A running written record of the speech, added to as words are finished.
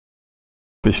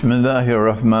Bismillah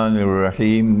ar-Rahman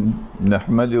ar-Rahim.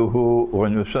 Nahmaduhu wa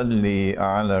nusalli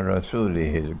ala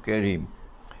rasulihil kareem.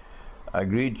 I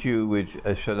greet you with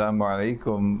Assalamu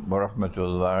alaikum wa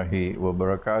rahmatullahi wa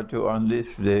barakatuh on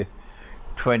this the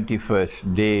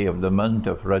 21st day of the month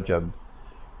of Rajab,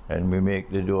 and we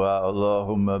make the dua,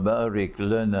 Allahumma barik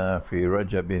lana fi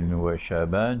Rajabin wa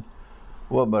Shaban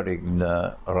wa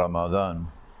barikna Ramadan.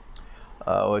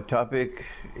 Our topic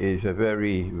is a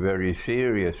very, very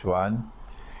serious one,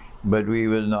 but we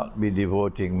will not be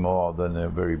devoting more than a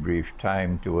very brief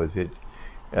time towards it.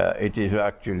 It is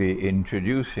actually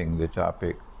introducing the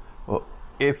topic.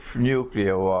 If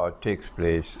nuclear war takes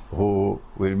place, who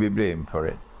will be blamed for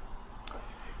it?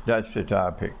 That's the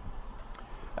topic.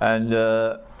 And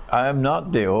I am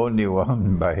not the only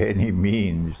one by any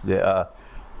means. There are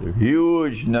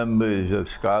huge numbers of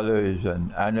scholars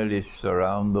and analysts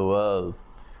around the world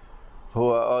who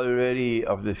are already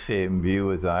of the same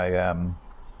view as I am,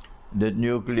 that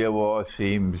nuclear war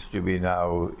seems to be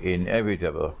now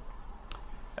inevitable.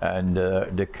 And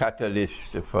the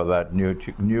catalyst for that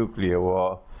nuclear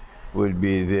war would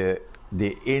be the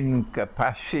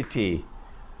incapacity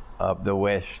of the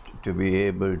West to be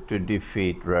able to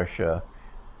defeat Russia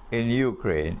in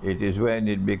Ukraine. It is when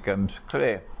it becomes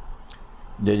clear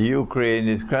that Ukraine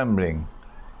is crumbling,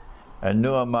 and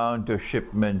no amount of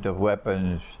shipment of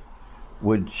weapons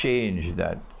would change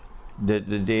that the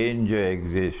danger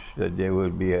exists that there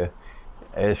will be an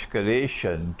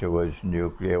escalation towards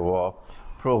nuclear war,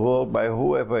 provoked by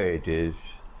whoever it is,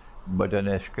 but an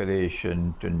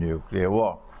escalation to nuclear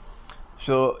war.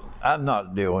 So I'm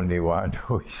not the only one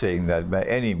who is saying that by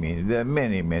any means. There are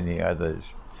many, many others.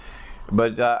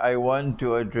 But I want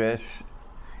to address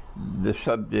the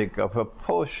subject of a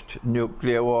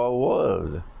post-nuclear war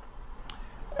world,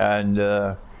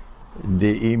 and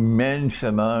the immense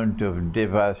amount of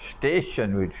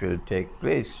devastation which will take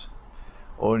place.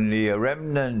 Only a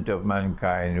remnant of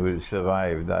mankind will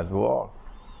survive that war.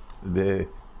 The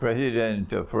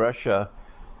president of Russia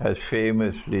has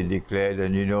famously declared,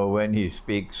 and you know, when he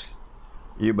speaks,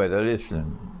 you better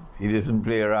listen. He doesn't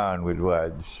play around with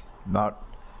words, not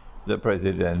the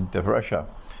president of Russia.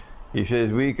 He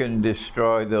says we can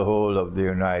destroy the whole of the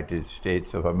United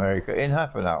States of America in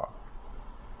half an hour.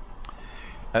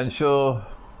 And so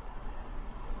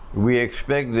we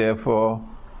expect, therefore,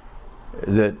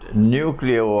 that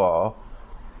nuclear war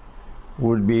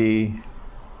would be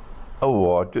a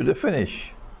war to the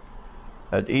finish.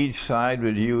 That each side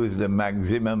would use the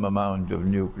maximum amount of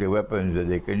nuclear weapons that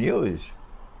they can use.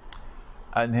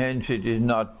 And hence it is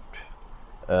not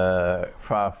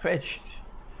far-fetched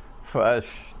for us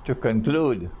to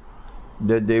conclude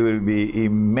that there will be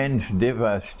immense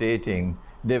devastation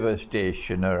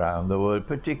around the world,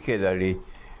 particularly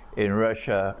in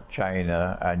Russia,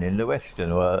 China, and in the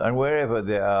Western world, and wherever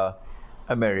there are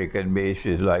American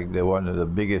bases, like one of the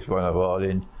biggest one of all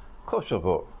in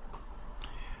Kosovo.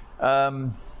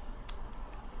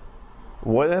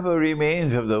 Whatever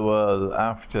remains of the world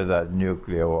after that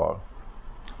nuclear war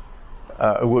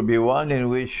would be one in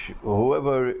which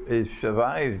whoever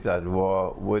survives that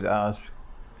war would ask,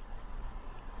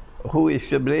 who is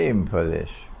to blame for this?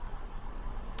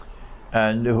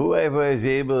 And whoever is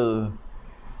able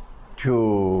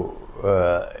to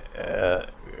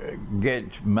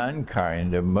get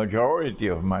mankind, the majority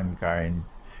of mankind,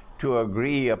 to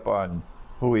agree upon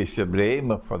who is to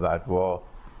blame for that war,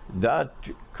 that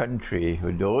country,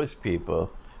 those people,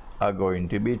 are going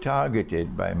to be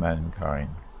targeted by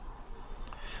mankind.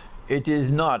 It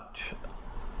is not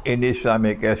in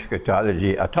Islamic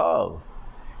eschatology at all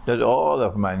that all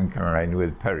of mankind will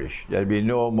perish. There'll be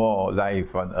no more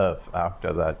life on earth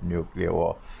after that nuclear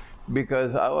war,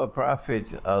 because our Prophet,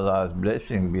 Allah's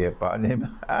blessing be upon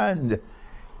him, and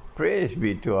praise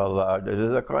be to Allah, that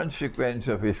as a consequence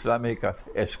of Islamic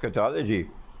eschatology,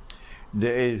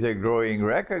 there is a growing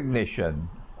recognition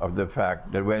of the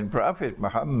fact that when Prophet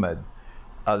Muhammad,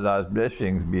 Allah's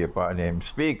blessings be upon him,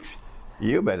 speaks,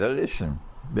 you better listen.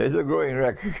 There's a growing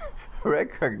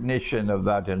recognition of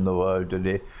that in the world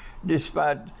today,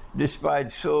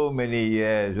 despite so many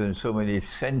years and so many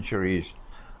centuries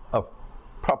of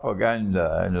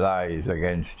propaganda and lies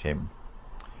against him.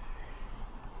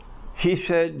 He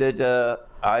said that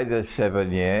either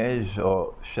 7 years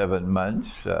or 7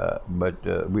 months,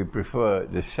 but we prefer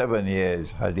the 7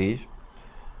 years hadith,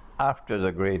 after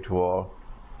the Great War,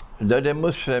 that a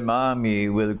Muslim army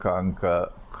will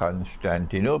conquer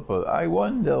Constantinople. I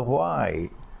wonder why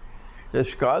the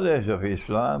scholars of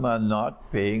Islam are not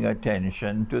paying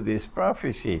attention to this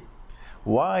prophecy.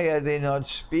 Why are they not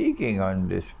speaking on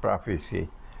this prophecy?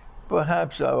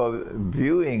 perhaps our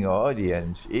viewing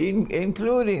audience,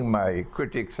 including my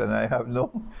critics, and I have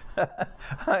no,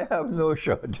 I have no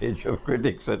shortage of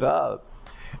critics at all.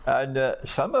 And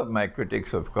some of my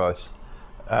critics, of course,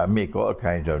 make all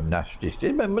kinds of nasty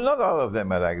statements, but not all of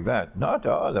them are like that. Not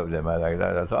all of them are like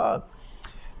that at all.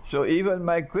 So even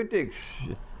my critics,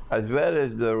 as well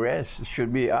as the rest,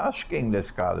 should be asking the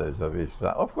scholars of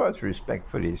Islam, of course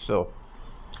respectfully so,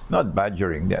 not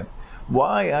badgering them,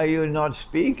 why are you not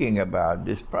speaking about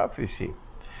this prophecy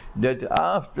that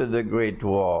after the Great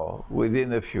War,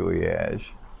 within a few years,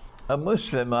 a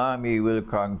Muslim army will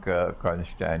conquer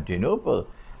Constantinople?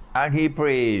 And he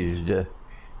praised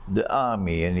the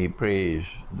army, and he praised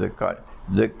the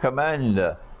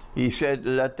commander. He said,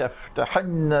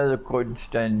 لَتَفْتَحَنَّ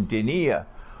الْقُسْطَنْطِنِيَّةَ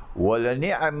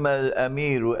وَلَنِعْمَ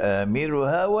الْأَمِيرُ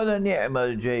آمِرُهَا وَلَنِعْمَ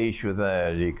الْجَيْشُ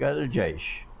ذَلِكَ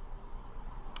الْجَيْشُ.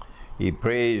 He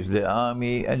praised the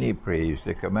army and he praised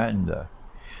the commander.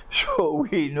 So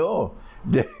we know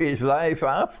there is life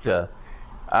after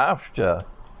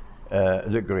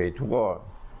the Great War.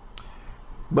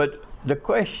 But the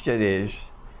question is,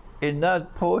 in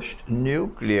that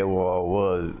post-nuclear war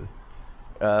world,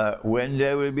 when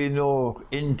there will be no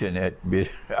internet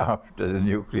after the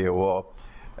nuclear war,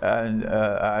 and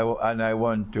I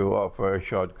want to offer a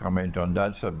short comment on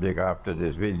that subject after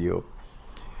this video,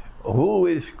 who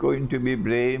is going to be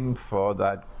blamed for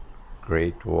that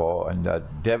great war and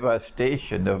that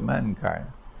devastation of mankind?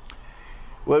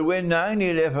 Well, when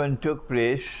 9/11 took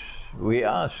place, we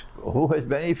asked, who has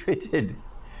benefited?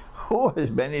 Who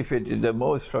has benefited the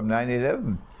most from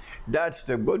 9/11? That's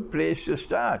the good place to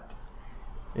start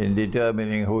in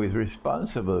determining who is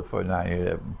responsible for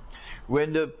 9/11.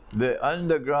 When the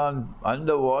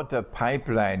underwater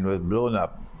pipeline was blown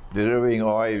up, delivering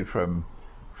oil from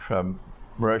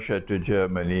Russia to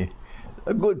Germany,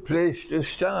 a good place to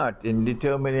start in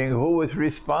determining who was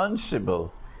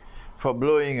responsible for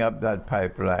blowing up that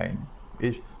pipeline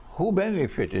is who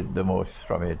benefited the most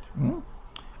from it.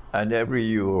 And every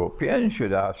European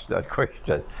should ask that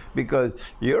question, because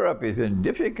Europe is in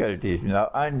difficulties now,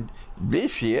 and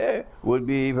this year will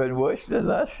be even worse than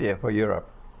last year for Europe.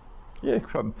 Yeah,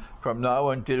 from now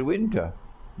until winter.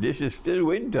 This is still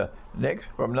winter.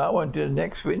 From now until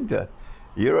next winter,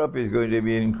 Europe is going to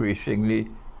be increasingly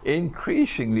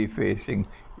facing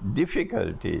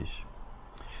difficulties.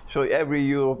 So every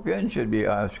European should be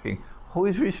asking, who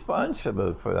is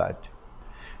responsible for that?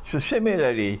 So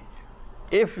similarly,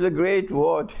 if the Great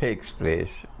War takes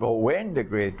place, or when the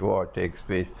Great War takes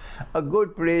place, a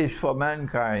good place for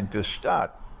mankind to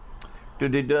start to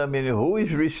determine who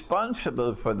is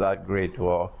responsible for that Great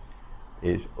War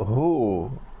is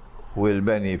who will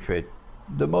benefit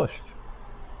the most.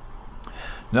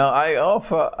 Now, I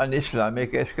offer an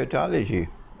Islamic eschatology.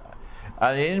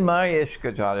 And in my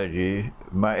eschatology,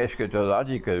 my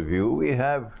eschatological view, we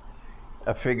have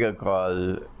a figure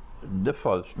called the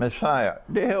false Messiah.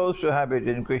 They also have it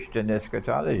in Christian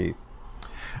eschatology.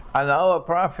 And our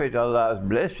Prophet, Allah's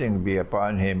blessing be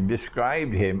upon him,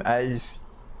 described him as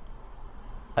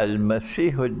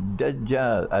Al-Masih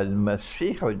al-Dajjal.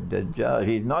 Al-Masih al-Dajjal.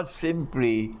 He's not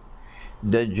simply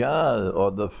Dajjal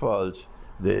or the false,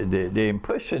 the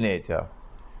impersonator.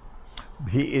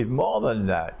 He is more than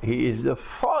that. He is the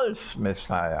false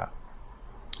Messiah.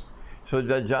 So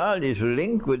Dajjal is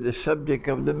linked with the subject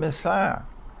of the Messiah.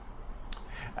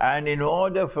 And in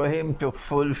order for him to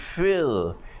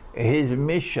fulfill his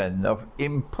mission of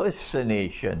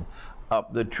impersonation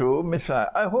of the true Messiah,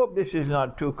 I hope this is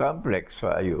not too complex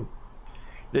for you,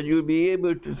 that you'll be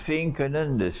able to think and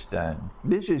understand.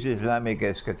 This is Islamic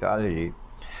eschatology.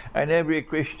 And every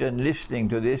Christian listening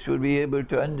to this will be able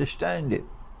to understand it.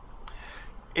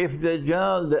 If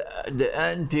Dajjal, the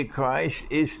Antichrist,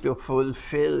 is to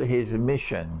fulfill his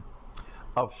mission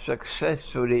of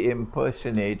successfully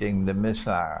impersonating the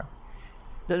Messiah,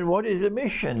 then what is the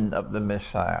mission of the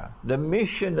Messiah? The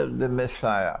mission of the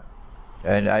Messiah,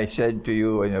 and I said to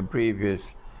you in a previous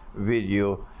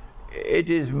video, it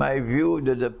is my view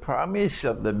that the promise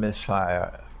of the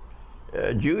Messiah,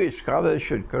 Jewish scholars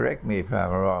should correct me if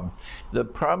I'm wrong, the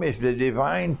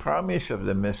divine promise of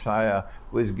the Messiah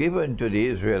was given to the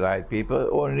Israelite people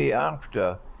only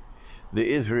after the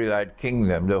Israelite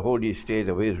kingdom, the holy state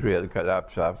of Israel,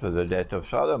 collapsed after the death of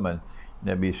Solomon,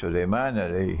 Nabi Sulaiman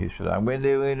alayhi salam, when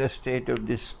they were in a state of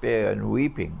despair and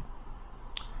weeping.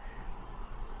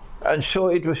 And so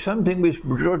it was something which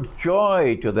brought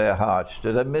joy to their hearts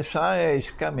that a Messiah is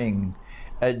coming,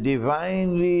 a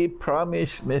divinely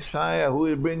promised Messiah who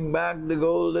will bring back the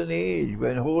golden age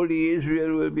when holy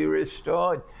Israel will be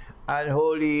restored and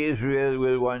holy Israel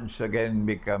will once again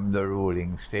become the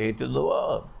ruling state in the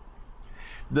world.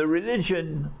 The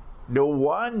religion, the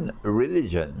one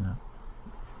religion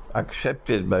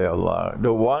accepted by Allah,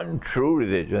 the one true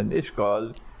religion is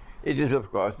called, it is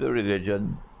of course the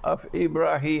religion of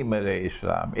Ibrahim alayhi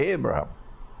salam, Abraham.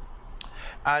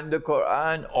 And the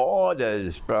Quran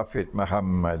orders Prophet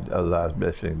Muhammad, Allah's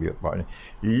blessing be upon him,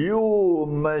 you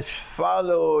must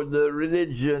follow the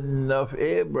religion of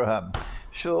Abraham.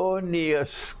 So only a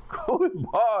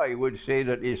schoolboy would say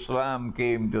that Islam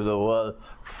came to the world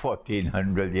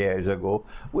 1400 years ago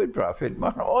with Prophet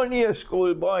Muhammad. Only a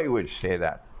schoolboy would say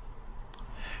that.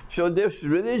 So this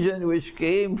religion which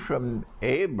came from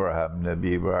Abraham,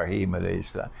 Nabi Ibrahim alayhi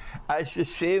salam, as the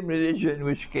same religion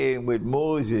which came with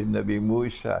Moses, Nabi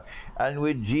Musa, and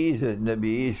with Jesus,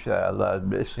 Nabi Isa, Allah's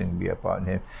blessing be upon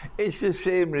him. It's the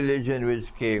same religion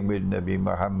which came with Nabi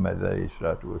Muhammad alayhi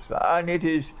salatu wasalam, and it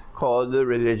is called the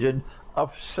religion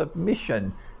of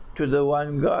submission to the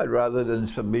one God rather than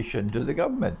submission to the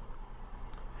government.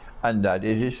 And that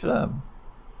is Islam.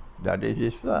 That is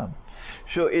Islam.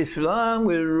 So Islam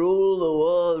will rule the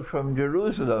world from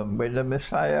Jerusalem when the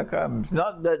Messiah comes.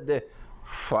 Not that the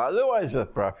followers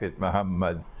of Prophet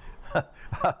Muhammad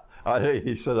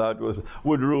alayhi salatu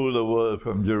would rule the world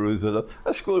from Jerusalem.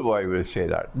 A schoolboy will say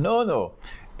that. No, no.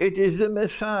 It is the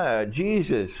Messiah,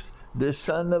 Jesus, the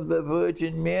Son of the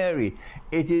Virgin Mary.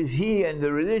 It is He and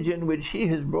the religion which He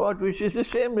has brought, which is the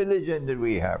same religion that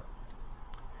we have.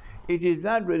 It is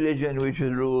that religion which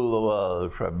will rule the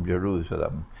world from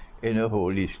Jerusalem in a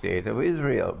holy state of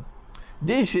Israel.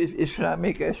 This is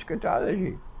Islamic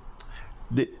eschatology.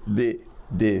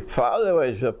 The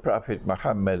followers of Prophet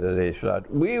Muhammad,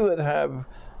 we will have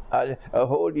a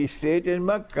holy state in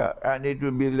Mecca, and it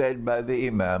will be led by the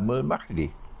Imam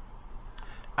al-Mahdi.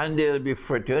 And there will be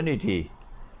fraternity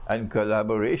and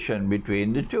collaboration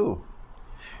between the two.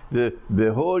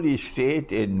 The holy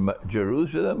state in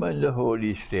Jerusalem and the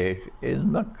holy state in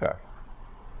Mecca.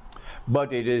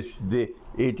 But it is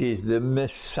the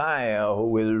Messiah who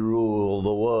will rule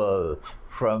the world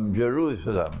from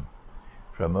Jerusalem,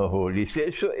 from a holy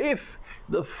state. So if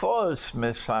the false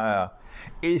Messiah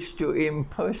is to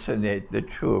impersonate the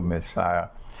true Messiah,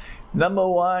 number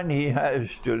one, he has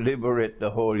to liberate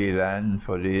the Holy Land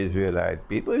for the Israelite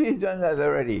people. He's done that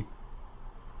already.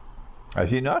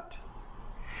 Has he not?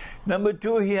 Number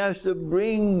two, he has to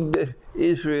bring the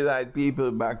Israelite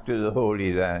people back to the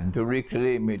Holy Land, to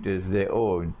reclaim it as their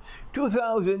own.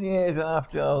 2,000 years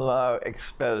after Allah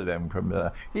expelled them from the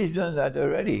land. He's done that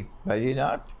already, has he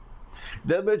not?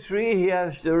 Number three, he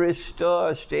has to restore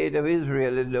a state of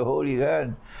Israel in the Holy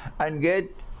Land and get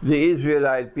the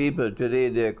Israelite people, today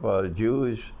they're called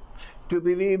Jews, to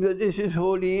believe that this is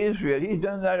holy Israel. He's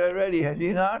done that already, has he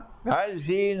not? Has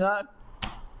he not?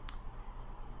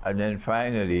 And then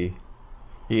finally,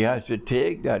 he has to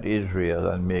take that Israel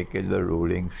and make it the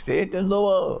ruling state in the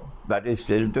world. That is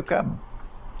still to come.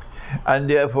 And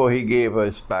therefore he gave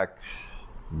us Pax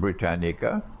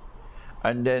Britannica,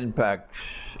 and then Pax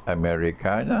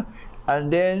Americana,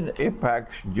 and then a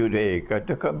Pax Judaica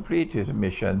to complete his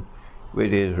mission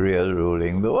with Israel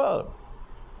ruling the world.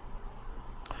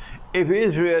 If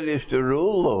Israel is to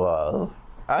rule the world,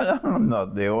 and I'm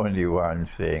not the only one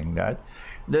saying that,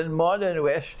 then modern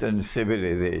Western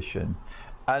civilization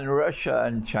and Russia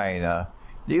and China,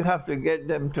 you have to get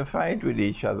them to fight with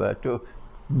each other, to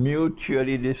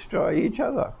mutually destroy each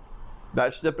other.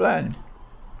 That's the plan.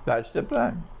 That's the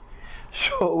plan.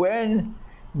 So when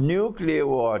nuclear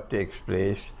war takes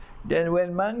place, then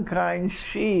when mankind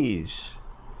sees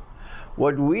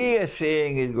what we are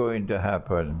saying is going to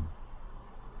happen,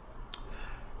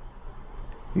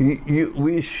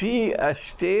 we see a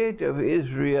state of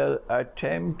Israel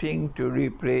attempting to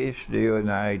replace the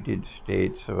United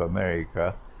States of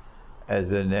America as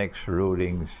the next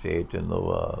ruling state in the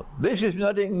world. This is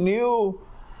nothing new.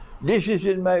 This is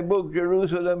in my book,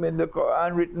 Jerusalem in the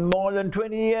Quran, written more than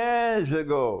 20 years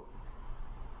ago.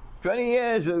 20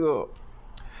 years ago.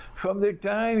 From the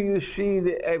time you see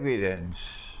the evidence,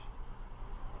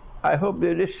 I hope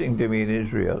they're listening to me in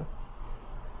Israel.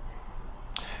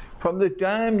 From the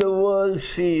time the world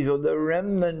sees, or the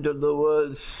remnant of the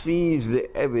world sees the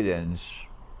evidence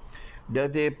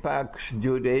that a Pax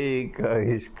Judaica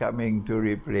is coming to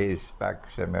replace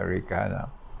Pax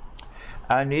Americana,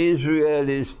 and Israel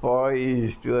is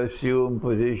poised to assume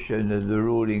position as the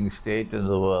ruling state in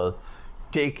the world,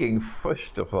 taking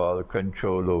first of all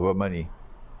control over money,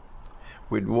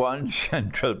 with one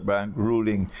central bank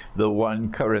ruling the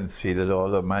one currency that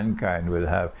all of mankind will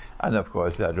have, and of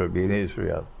course that will be in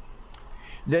Israel.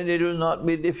 Then it will not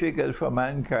be difficult for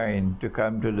mankind to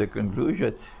come to the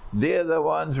conclusion they're the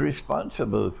ones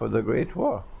responsible for the Great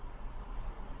War.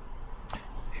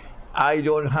 I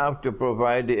don't have to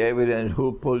provide the evidence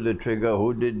who pulled the trigger,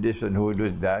 who did this and who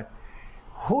did that.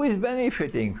 Who is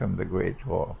benefiting from the Great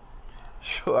War?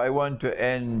 So I want to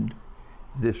end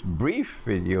this brief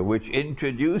video, which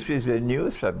introduces a new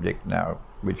subject now,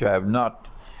 which I have not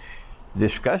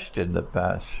discussed in the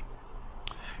past.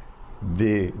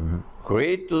 The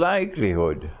great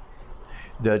likelihood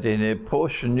that in a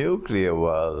post-nuclear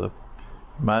world,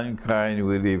 mankind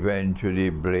will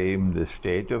eventually blame the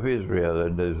state of Israel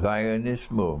and the Zionist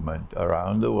movement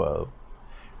around the world,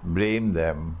 blame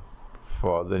them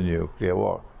for the nuclear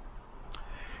war.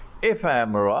 If I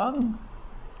am wrong,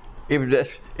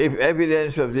 if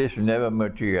evidence of this never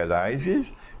materializes,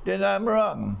 then I'm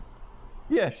wrong.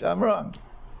 Yes, I'm wrong.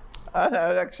 And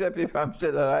I'll accept if I'm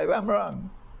still alive, I'm wrong.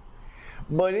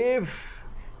 But if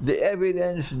the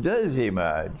evidence does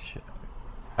emerge,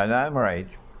 and I'm right,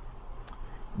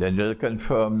 then they'll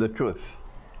confirm the truth,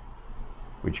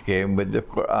 which came with the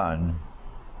Quran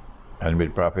and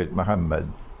with Prophet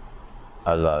Muhammad.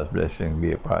 Allah's blessing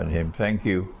be upon him. Thank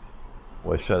you.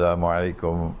 Wassalamu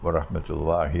alaikum wa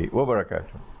rahmatullahi wa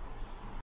barakatuh.